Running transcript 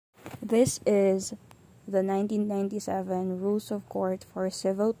This is the 1997 Rules of Court for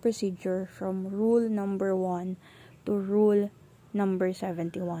Civil Procedure from Rule number 1 to Rule number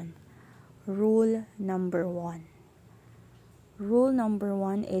 71. Rule number 1. Rule number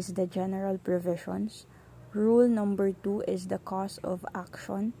 1 is the general provisions. Rule number 2 is the cause of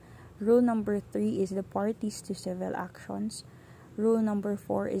action. Rule number 3 is the parties to civil actions. Rule number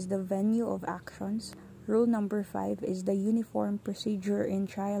 4 is the venue of actions. Rule number 5 is the uniform procedure in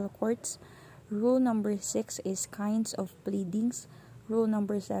trial courts. Rule number 6 is kinds of pleadings. Rule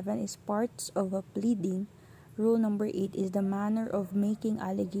number 7 is parts of a pleading. Rule number 8 is the manner of making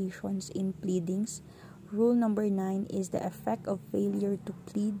allegations in pleadings. Rule number 9 is the effect of failure to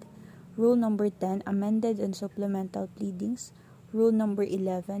plead. Rule number 10, amended and supplemental pleadings. Rule number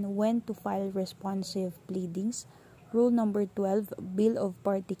 11, when to file responsive pleadings. Rule number 12, bill of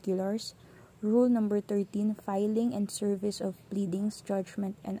particulars. Rule number 13, filing and service of pleadings,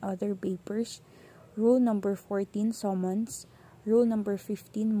 judgment, and other papers. Rule number 14, summons. Rule number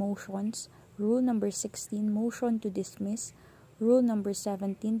 15, motions. Rule number 16, motion to dismiss. Rule number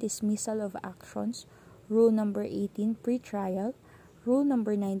 17, dismissal of actions. Rule number 18, pretrial. Rule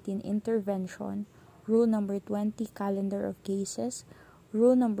number 19, intervention. Rule number 20, calendar of cases.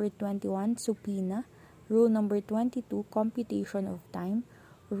 Rule number 21, subpoena. Rule number 22, computation of time.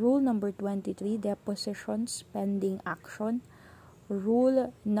 Rule number 23, depositions pending action.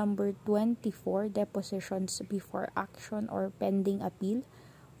 Rule number 24, depositions before action or pending appeal.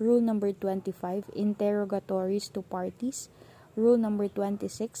 Rule number 25, interrogatories to parties. Rule number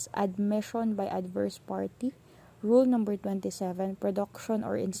 26, admission by adverse party. Rule number 27, production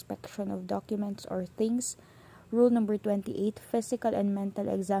or inspection of documents or things. Rule number 28, physical and mental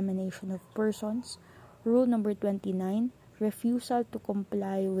examination of persons. Rule number 29, refusal to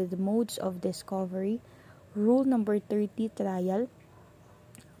comply with modes of discovery. Rule number 30, trial.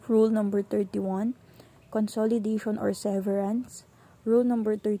 Rule number 31, consolidation or severance. Rule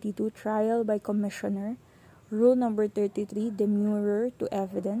number 32, trial by commissioner. Rule number 33, demurrer to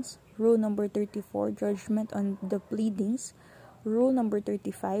evidence. Rule number 34, judgment on the pleadings. Rule number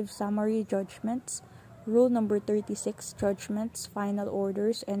 35, summary judgments. Rule number 36, judgments, final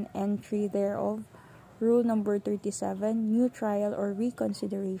orders, and entry thereof. Rule number 37, new trial or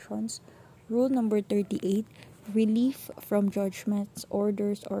reconsiderations. Rule number 38, relief from judgments,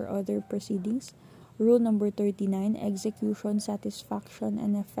 orders, or other proceedings. Rule number 39, execution, satisfaction,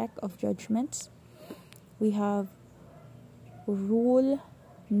 and effect of judgments. We have rule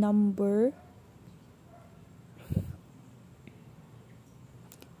number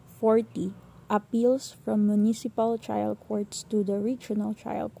 40, appeals from municipal trial courts to the regional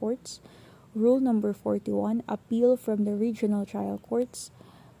trial courts. Rule number 41, appeal from the regional trial courts.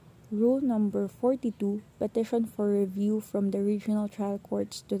 Rule number 42, petition for review from the regional trial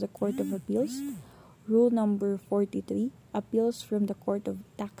courts to the Court of Appeals. Rule number 43, appeals from the Court of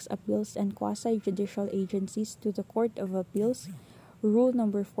Tax Appeals and quasi-judicial agencies to the Court of Appeals. Rule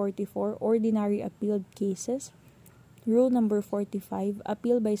number 44, ordinary appealed cases. Rule number 45,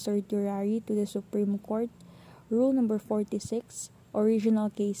 appeal by certiorari to the Supreme Court. Rule number 46, original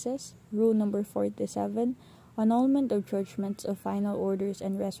cases. Rule number 47, annulment of judgments of final orders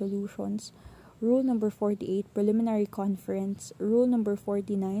and resolutions. Rule number 48, preliminary conference. Rule number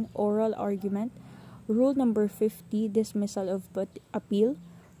 49, oral argument. Rule number 50, dismissal of appeal.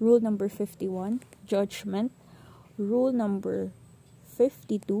 Rule number 51, judgment. Rule number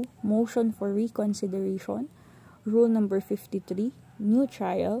 52, motion for reconsideration. Rule number 53, new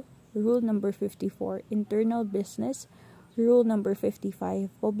trial. Rule number 54, internal business. Rule number 55,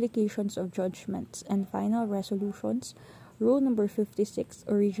 publications of judgments and final resolutions. Rule number 56,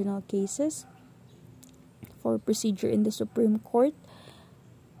 original cases. For procedure in the Supreme Court,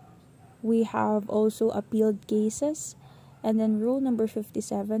 we have also appealed cases. And then rule number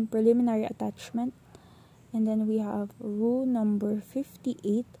 57, preliminary attachment. And then we have rule number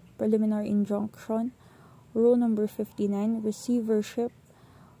 58, preliminary injunction. Rule number 59, receivership.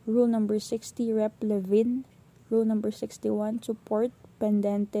 Rule number 60, rep levin. Rule number 61, support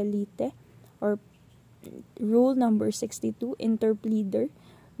pendente lite. Or rule number 62, interpleader.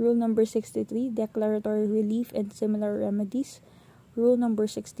 Rule number 63, declaratory relief and similar remedies. Rule number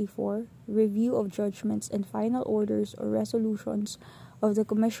 64, review of judgments and final orders or resolutions of the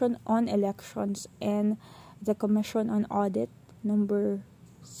Commission on Elections and the Commission on Audit. Number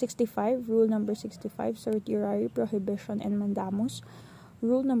 65, rule number 65, certiorari, prohibition, and mandamus.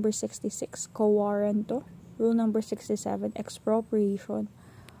 Rule number 66, co-warranto. Rule number 67, expropriation.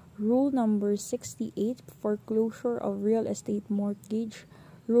 Rule number 68, foreclosure of real estate mortgage.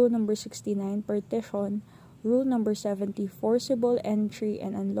 Rule number 69, partition. Rule number 70, forcible entry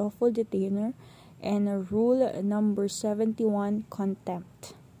and unlawful detainer. And rule number 71,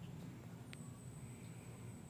 contempt.